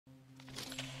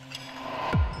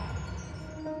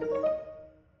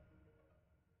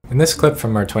In this clip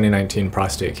from our 2019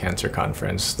 Prostate Cancer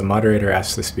Conference, the moderator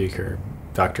asked the speaker,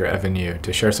 Dr. Evan Yu,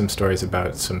 to share some stories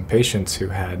about some patients who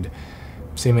had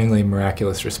seemingly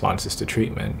miraculous responses to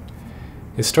treatment.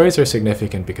 His stories are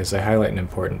significant because they highlight an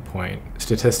important point.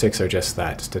 Statistics are just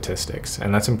that, statistics.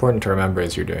 And that's important to remember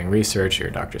as you're doing research, your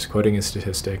doctor's quoting his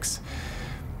statistics.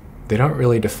 They don't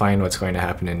really define what's going to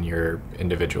happen in your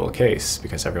individual case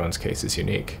because everyone's case is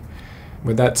unique.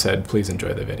 With that said, please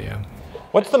enjoy the video.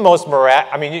 What's the most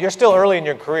I mean, you're still early in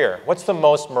your career. What's the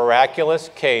most miraculous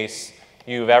case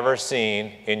you've ever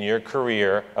seen in your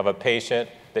career of a patient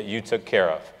that you took care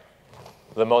of?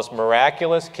 The most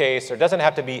miraculous case, or it doesn't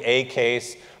have to be a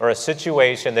case or a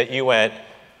situation that you went,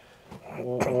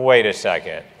 wait a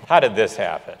second, how did this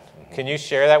happen? Can you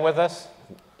share that with us?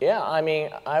 Yeah, I mean,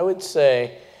 I would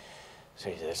say,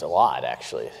 there's a lot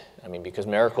actually. I mean, because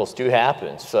miracles do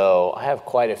happen, so I have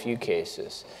quite a few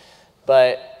cases.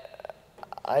 But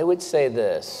I would say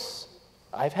this,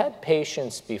 I've had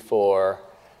patients before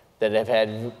that have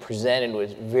had presented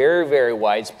with very, very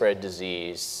widespread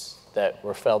disease that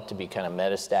were felt to be kind of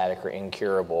metastatic or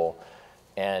incurable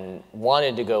and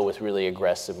wanted to go with really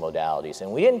aggressive modalities.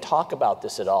 And we didn't talk about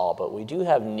this at all, but we do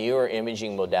have newer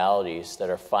imaging modalities that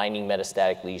are finding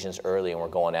metastatic lesions early and we're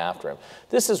going after them.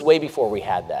 This is way before we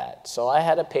had that. So I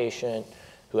had a patient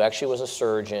who actually was a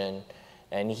surgeon,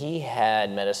 and he had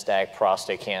metastatic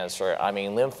prostate cancer, I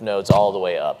mean, lymph nodes all the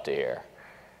way up to here.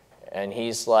 And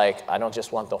he's like, I don't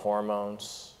just want the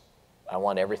hormones, I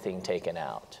want everything taken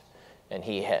out. And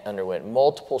he underwent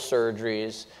multiple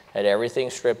surgeries, had everything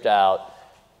stripped out,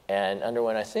 and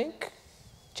underwent, I think,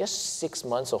 just 6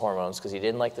 months of hormones because he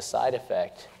didn't like the side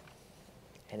effect,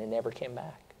 and it never came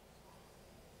back.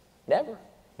 Never.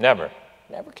 Never.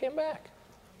 Never came back.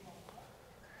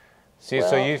 See,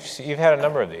 well, so you've had a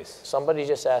number of these. Somebody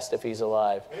just asked if he's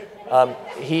alive.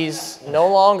 He's no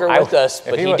longer with us,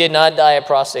 but he did not die of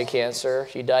prostate cancer.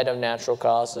 He died of natural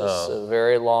causes, a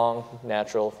very long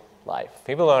natural life.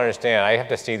 People don't understand. I have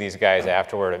to see these guys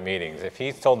afterward at meetings. If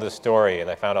he told this story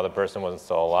and I found out the person wasn't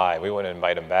still alive, we wouldn't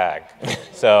invite him back.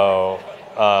 So,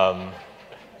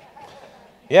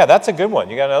 yeah, that's a good one.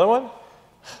 You got another one?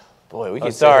 Boy, we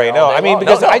could sorry, no. I mean,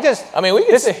 because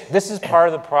this is part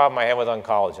of the problem I have with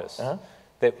oncologists.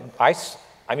 That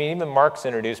I mean, even Mark's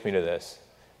introduced me to this.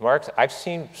 I've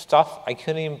seen stuff I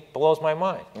couldn't even blows my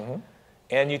mind.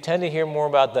 And you tend to hear more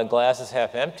about the glass is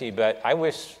half empty, but I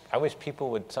wish people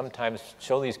would sometimes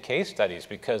show these case studies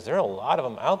because there are a lot of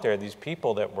them out there, these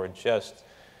people that were just,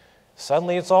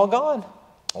 suddenly it's all gone.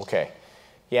 Okay.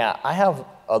 Yeah, I have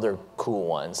other cool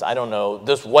ones. I don't know,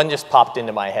 this one just popped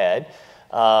into my head.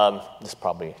 This is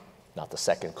probably not the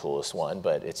second coolest one,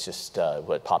 but it's just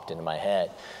what popped into my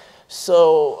head.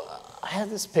 So I had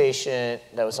this patient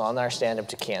that was on our Stand Up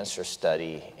to Cancer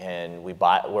study, and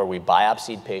where we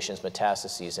biopsied patients'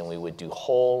 metastases, and we would do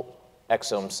whole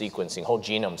exome sequencing, whole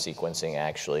genome sequencing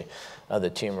actually, of the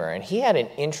tumor. And he had an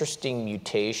interesting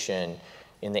mutation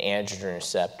in the androgen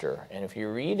receptor. And if you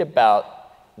read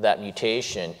about that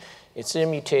mutation, it's a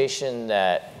mutation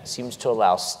that seems to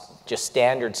allow just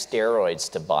standard steroids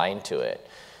to bind to it.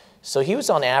 So he was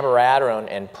on abiraterone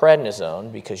and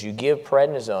prednisone because you give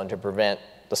prednisone to prevent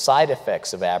the side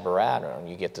effects of abiraterone.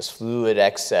 You get this fluid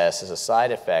excess as a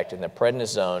side effect, and the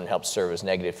prednisone helps serve as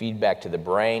negative feedback to the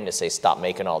brain to say, stop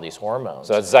making all these hormones.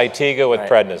 So it's Zytiga with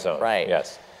prednisone. Right.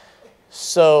 Yes.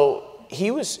 So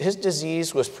his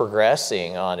disease was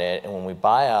progressing on it, and when we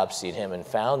biopsied him and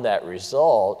found that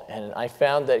result, and I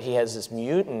found that he has this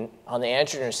mutant on the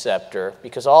androgen receptor,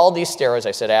 because all these steroids,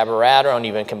 I said abiraterone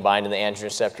even combined to the androgen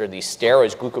receptor, these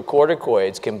steroids,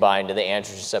 glucocorticoids, combined to the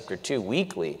androgen receptor too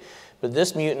weakly. But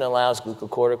this mutant allows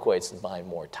glucocorticoids to bind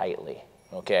more tightly,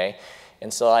 okay?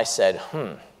 And so I said,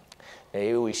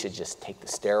 maybe we should just take the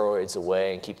steroids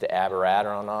away and keep the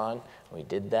abiraterone on. We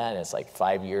did that, and it's like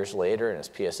 5 years later, and his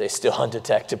PSA is still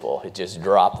undetectable. It just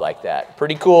dropped like that.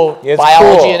 Pretty cool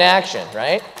biology in action,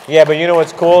 right? Yeah, but you know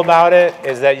what's cool about it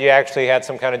is that you actually had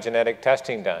some kind of genetic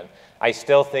testing done. I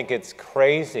still think it's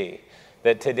crazy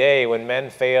that today, when men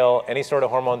fail any sort of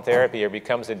hormone therapy or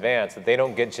becomes advanced, that they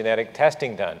don't get genetic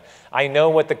testing done. I know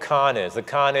what the con is. The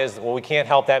con is, well, we can't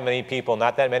help that many people.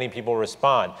 Not that many people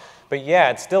respond. But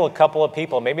yeah, it's still a couple of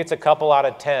people. Maybe it's a couple out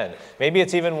of 10. Maybe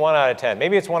it's even 1 out of 10.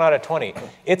 Maybe it's 1 out of 20.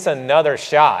 It's another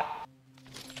shot.